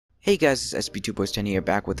Hey guys, it's SB2Boys10 here,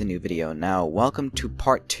 back with a new video. Now, welcome to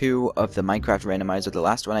part 2 of the Minecraft Randomizer. The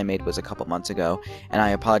last one I made was a couple months ago, and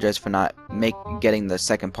I apologize for not getting the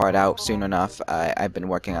second part out soon enough. I've been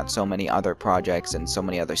working on so many other projects and so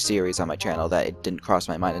many other series on my channel that it didn't cross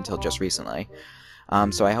my mind until just recently.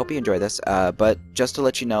 So I hope you enjoy this, but just to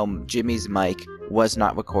let you know, Jimmy's mic was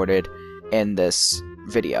not recorded in this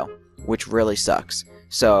video, which really sucks.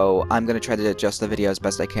 So I'm going to try to adjust the video as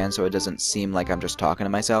best I can so it doesn't seem like I'm just talking to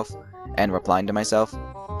myself and replying to myself.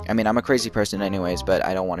 I mean, I'm a crazy person anyways, but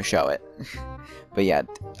I don't want to show it. But yeah,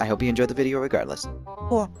 I hope you enjoyed the video regardless.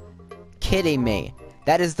 Oh, kidding me.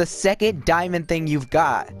 That is the second diamond thing you've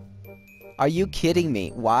got. Are you kidding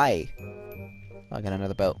me? Why? Oh, I got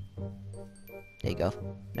another boat. There you go.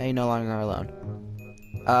 Now you're no longer alone.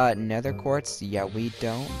 Nether quartz? Yeah, we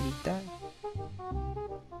don't need that.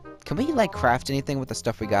 Can we, like, craft anything with the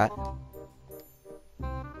stuff we got?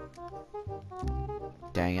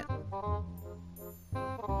 Dang it.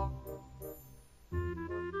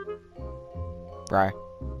 Brar.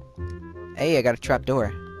 Hey, I got a trap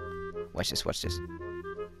door. Watch this, watch this.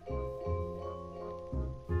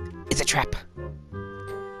 It's a trap!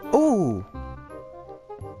 Ooh!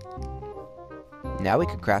 Now we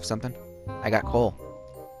could craft something. I got coal.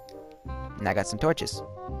 And I got some torches.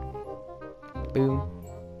 Boom.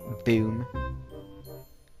 Boom.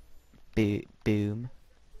 Boom.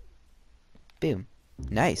 Boom.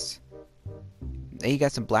 Nice. Now you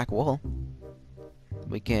got some black wool.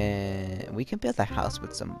 We can build a house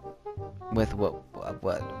with some what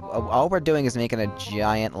all we're doing is making a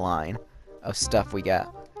giant line of stuff we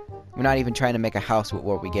got. We're not even trying to make a house with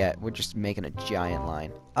what we get. We're just making a giant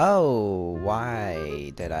line. Oh,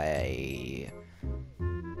 why did I?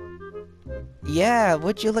 Yeah,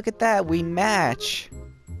 would you look at that? We match.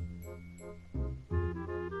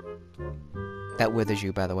 That withers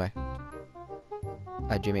you, by the way.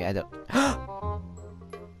 Jimmy, I don't.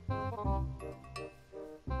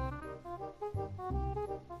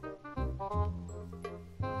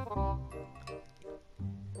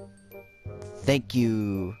 Thank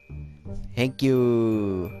you. Thank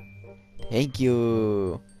you. Thank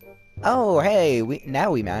you. Oh, hey, now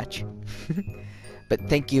we match. But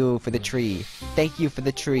thank you for the tree. Thank you for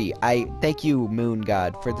the tree. Thank you, Moon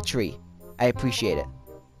God, for the tree. I appreciate it.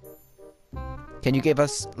 Can you give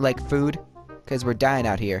us, like, food? Because we're dying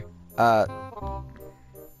out here.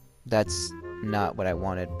 That's not what I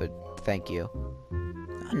wanted, but thank you.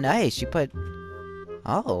 Oh, nice. You put...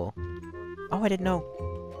 Oh. Oh, I didn't know.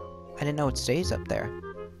 I didn't know it stays up there.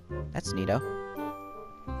 That's neato.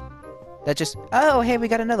 That just... Oh, hey, we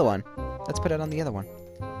got another one. Let's put it on the other one.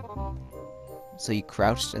 So you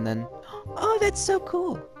crouched and then... Oh, that's so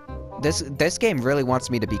cool. This game really wants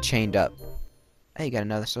me to be chained up. Hey, you got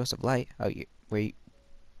another source of light. Oh, where you...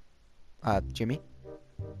 Jimmy?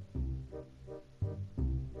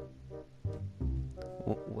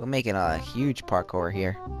 We're making a huge parkour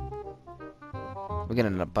here. We're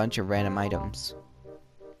getting a bunch of random items.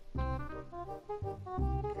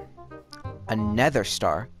 A nether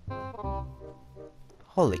star.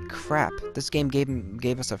 Holy crap. This game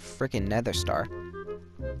gave us a freaking nether star.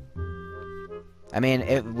 I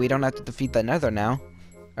mean, we don't have to defeat the nether now.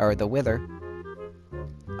 Or the wither.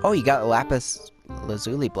 Oh, you got a lapis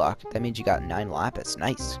lazuli block. That means you got 9 lapis.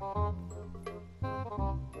 Nice.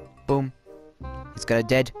 Boom. He's got a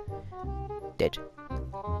dead.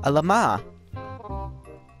 A llama.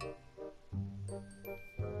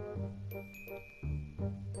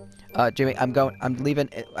 Jimmy, I'm leaving.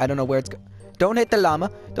 I don't know where it's going. Don't hit the llama.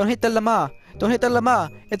 Don't hit the llama. Don't hit the llama.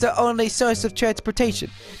 It's our only source of transportation.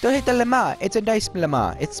 Don't hit the llama. It's a nice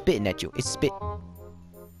llama. It's spitting at you. It's spit.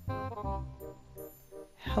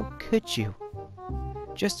 How could you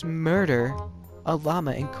just murder a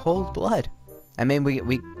llama in cold blood? I mean,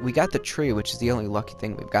 we got the tree, which is the only lucky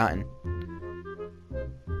thing we've gotten.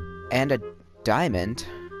 And a diamond.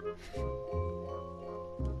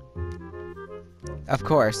 Of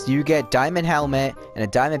course, you get diamond helmet and a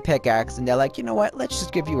diamond pickaxe, and they're like, you know what? Let's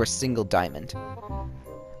just give you a single diamond.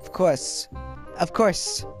 Of course. Of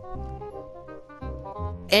course.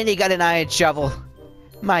 And he got an iron shovel.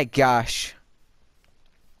 My gosh.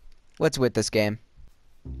 What's with this game?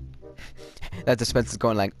 That dispenser's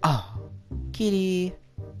going like, oh, kitty,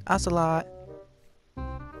 Ocelot.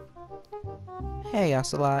 Hey,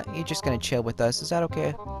 Ocelot, you're just gonna chill with us. Is that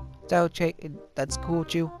okay? Is that okay? That's cool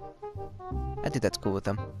with you? I think that's cool with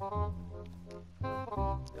them.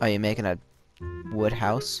 Are you making a wood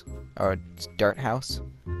house? Or a dirt house?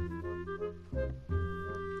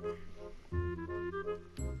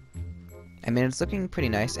 I mean, it's looking pretty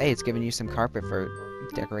nice. Hey, it's giving you some carpet for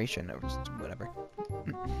decoration or whatever.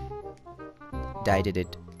 Dyed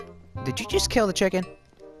it. Did you just kill the chicken?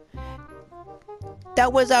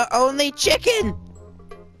 That was our only chicken!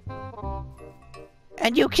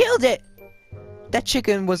 And you killed it! That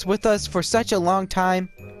chicken was with us for such a long time.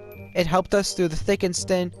 It helped us through the thick and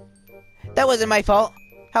thin. That wasn't my fault.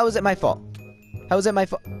 How was it my fault? How was it my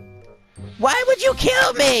fault? Why would you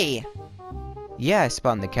kill me? Yeah, I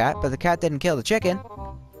spawned the cat, but the cat didn't kill the chicken.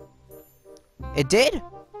 It did?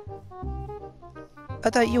 I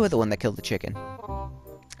thought you were the one that killed the chicken.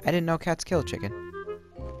 I didn't know cats kill chicken.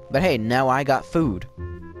 But hey, now I got food.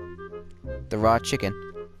 The raw chicken.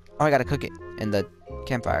 Oh, I gotta cook it in the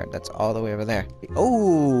campfire. That's all the way over there.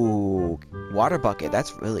 Oh, water bucket.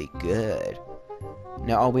 That's really good.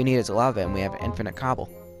 Now all we need is lava and we have infinite cobble.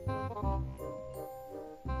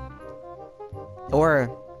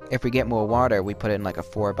 Or if we get more water, we put it in like a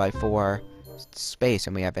 4x4 space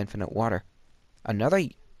and we have infinite water. Another...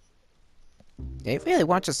 It really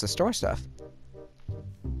wants us to store stuff.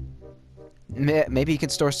 Maybe you can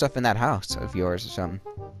store stuff in that house of yours or something.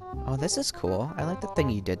 Oh, this is cool. I like the thing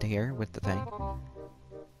you did here with the thing.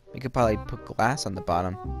 We could probably put glass on the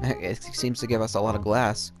bottom. It seems to give us a lot of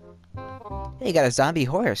glass. Hey, you got a zombie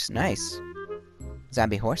horse. Nice.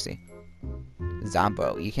 Zombie horsey.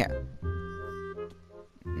 Zombo. You can't...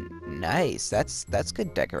 Nice. That's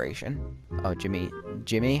good decoration. Oh, Jimmy.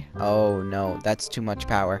 Jimmy? Oh, no. That's too much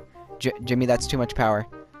power. Jimmy, that's too much power.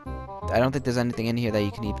 I don't think there's anything in here that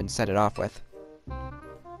you can even set it off with.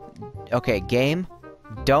 Okay, game.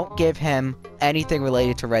 Don't give him anything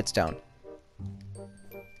related to redstone.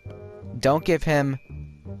 Don't give him...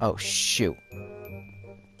 Oh, shoot.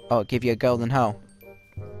 Oh, give you a golden hoe.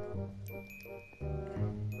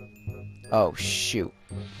 Oh, shoot.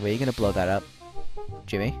 Were you gonna blow that up?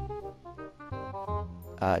 Jimmy?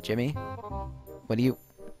 Jimmy? What do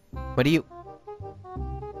you...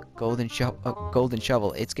 Golden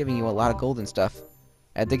shovel. It's giving you a lot of golden stuff.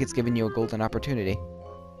 I think it's giving you a golden opportunity.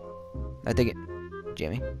 I think it...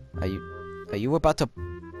 Jimmy? Are you about to...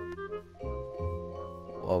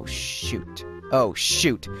 Oh, shoot. Oh,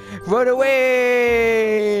 shoot. Run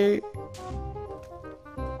away!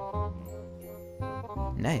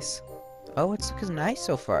 Nice. Oh, it's looking nice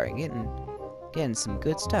so far. Getting some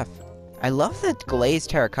good stuff. I love the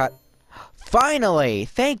glazed terracotta. Finally!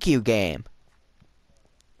 Thank you, game.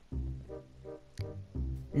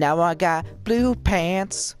 Now I got blue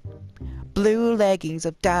pants, blue leggings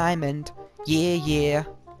of diamond. Yeah, yeah.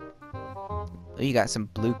 Oh, you got some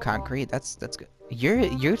blue concrete. That's good.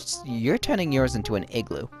 You're turning yours into an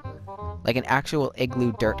igloo, like an actual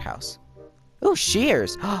igloo dirt house. Oh,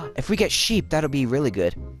 shears! If we get sheep, that'll be really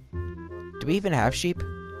good. Do we even have sheep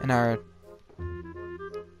in our?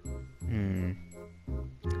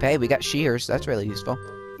 Hey, we got shears. That's really useful.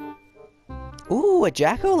 Ooh, a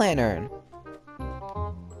jack-o'-lantern.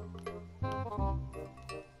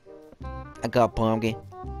 I got pumpkin.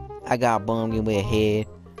 I got a pumpkin with a head,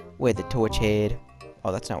 with a torch head.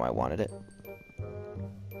 Oh, that's not why I wanted it.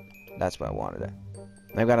 That's why I wanted it.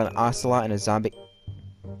 I've got an ocelot and a zombie.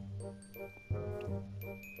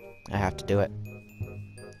 I have to do it.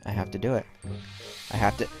 I have to do it. I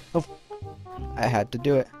have to. Oh, I had to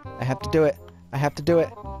do it. I have to do it. I have to do it.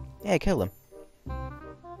 Yeah, I killed him.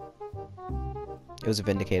 It was a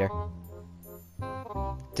vindicator.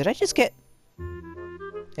 Did I just get...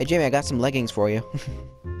 Hey, Jimmy, I got some leggings for you.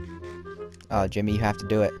 Oh, Jimmy, you have to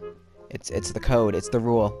do it. It's the code. It's the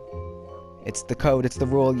rule. It's the code. It's the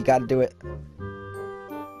rule. You gotta do it.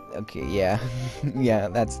 Okay, yeah. Yeah,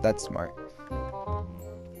 that's smart.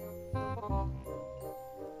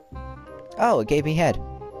 Oh, it gave me head.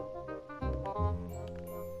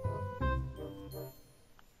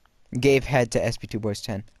 Gave head to SP2 Boys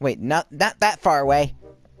 10. Wait, not that far away.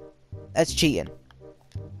 That's cheating.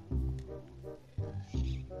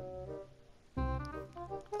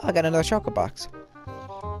 Oh, I got another chocolate box.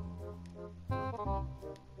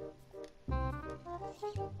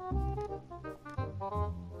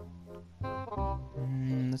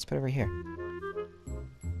 Let's put it over here.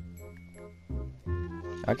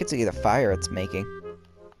 I can see the fire it's making.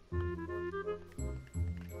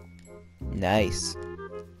 Nice.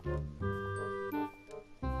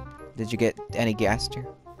 Did you get any gas too?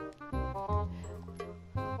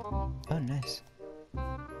 Oh, nice.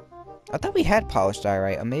 I thought we had polished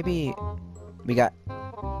diorite, or maybe we got...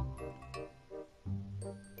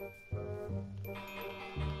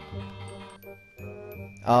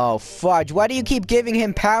 Oh, fudge. Why do you keep giving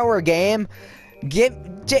him power, game?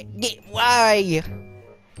 Why?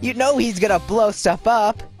 You know he's gonna blow stuff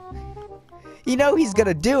up. You know he's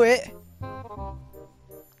gonna do it.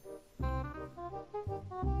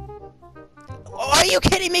 Oh, are you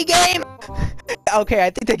kidding me, game? Okay, I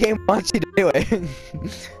think the game wants you to do it.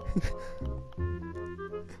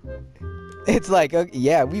 It's like,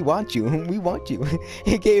 yeah, we want you. We want you.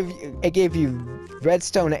 It gave you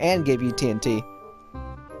redstone and gave you TNT.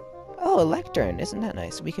 Oh, a lectern. Isn't that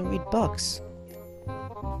nice? We can read books.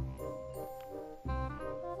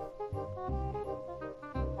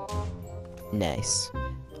 Nice.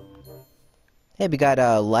 Hey, we got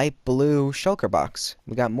a light blue shulker box.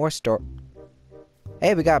 We got more store.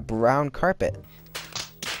 Hey, we got brown carpet.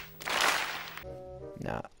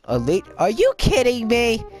 Nah, elite. Are you kidding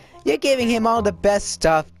me? You're giving him all the best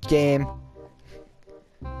stuff, game.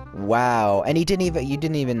 Wow, and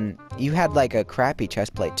you had like a crappy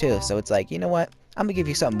chest plate too. So it's like, you know what? I'm gonna give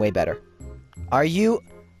you something way better. Are you?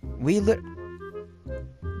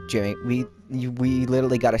 Jimmy, we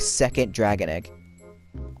literally got a second dragon egg.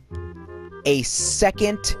 A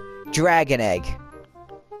second dragon egg.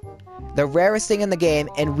 The rarest thing in the game,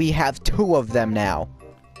 and we have 2 of them now.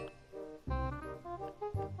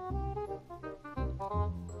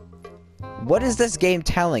 What is this game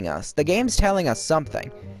telling us? The game's telling us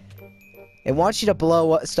something. It wants you to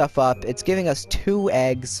blow stuff up. It's giving us 2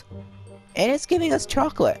 eggs, and it's giving us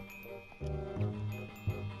chocolate.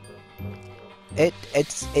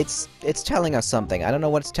 It's telling us something. I don't know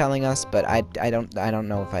what it's telling us, but I don't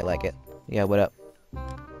know if I like it. Yeah, what up?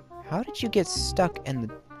 How did you get stuck in the...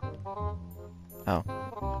 Oh.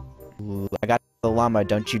 I got the llama.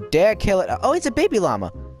 Don't you dare kill it. Oh, it's a baby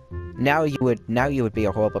llama. Now you would be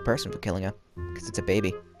a horrible person for killing it, because it's a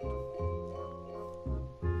baby.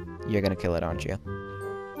 You're gonna kill it, aren't you?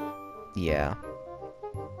 Yeah.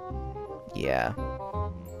 Yeah.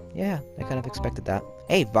 Yeah, I kind of expected that.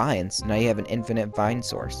 Hey, vines. Now you have an infinite vine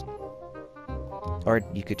source. Or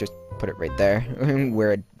you could just put it right there,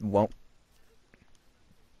 where it won't...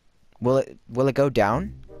 Will it go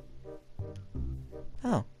down?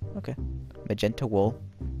 Oh, okay. Magenta wool.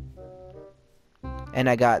 And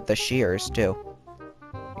I got the shears, too.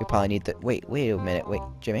 You probably need the... Wait a minute. Wait,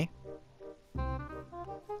 Jimmy?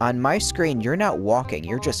 On my screen, you're not walking.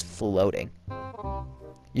 You're just floating.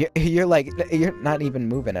 You're like... You're not even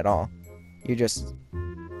moving at all. You're just...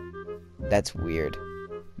 That's weird.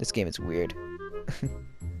 This game is weird.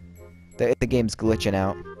 The game's glitching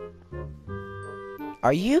out.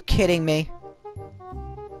 Are you kidding me?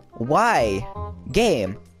 Why?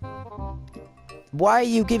 Game. Why are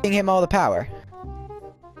you giving him all the power?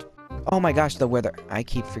 Oh my gosh, the wither. I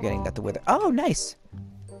keep forgetting that the wither. Oh, nice.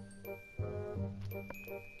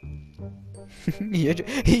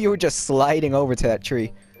 You were just sliding over to that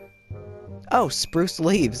tree. Oh, spruce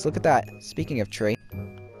leaves. Look at that. Speaking of tree.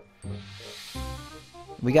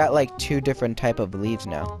 We got like 2 different type of leaves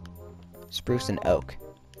now. Spruce and oak.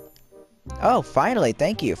 Oh, finally.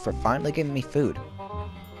 Thank you for finally giving me food.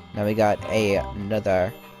 Now we got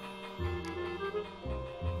another...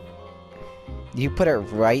 You put it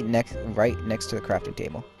right next to the crafting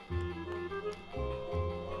table.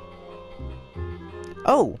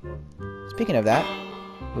 Oh! Speaking of that,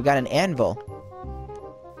 we got an anvil.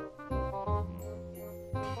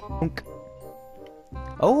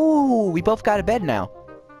 Oh, we both got a bed now.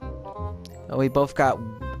 Oh, we both got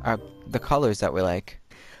the colors that we like.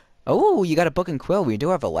 Oh, you got a book and quill. We do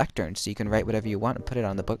have a lectern, so you can write whatever you want and put it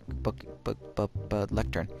on the book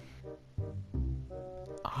lectern.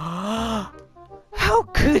 How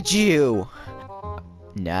could you?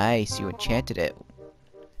 Nice, you enchanted it.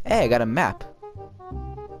 Hey, I got a map.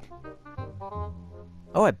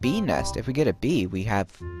 Oh, a bee nest. If we get a bee, we have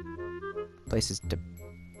places to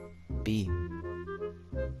be.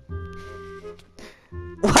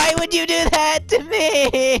 Why would you do that to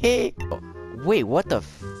me? Oh, wait, what the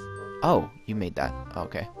f... Oh, you made that.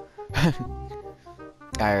 Okay. I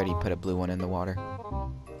already put a blue one in the water.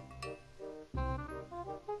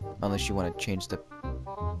 Unless you want to change the...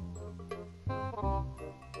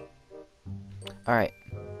 Alright.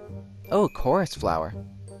 Oh, chorus flower.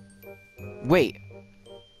 Wait.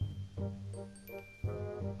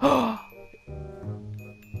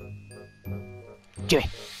 Jimmy.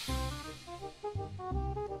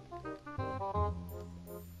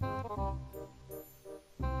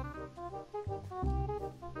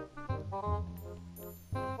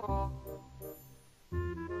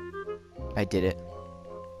 I did it.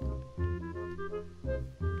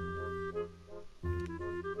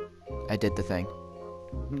 I did the thing.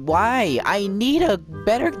 Why? I need a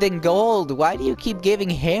better than gold. Why do you keep giving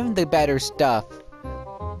him the better stuff?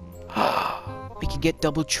 We can get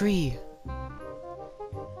double tree.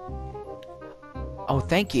 Oh,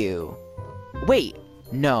 thank you. Wait.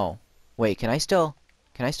 No. Wait, can I still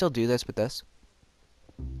do this with this?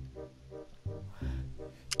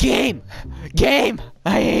 Game! Game!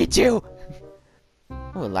 I hate you!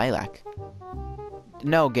 Oh, lilac.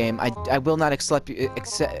 No, game. I will not accept you.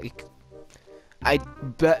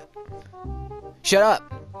 Shut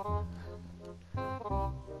up!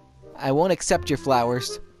 I won't accept your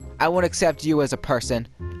flowers. I won't accept you as a person.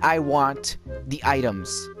 I want the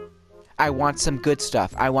items. I want some good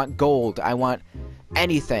stuff. I want gold. I want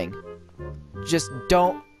anything. Just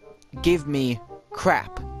don't give me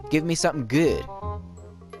crap. Give me something good.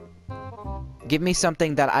 Give me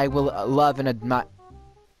something that I will love and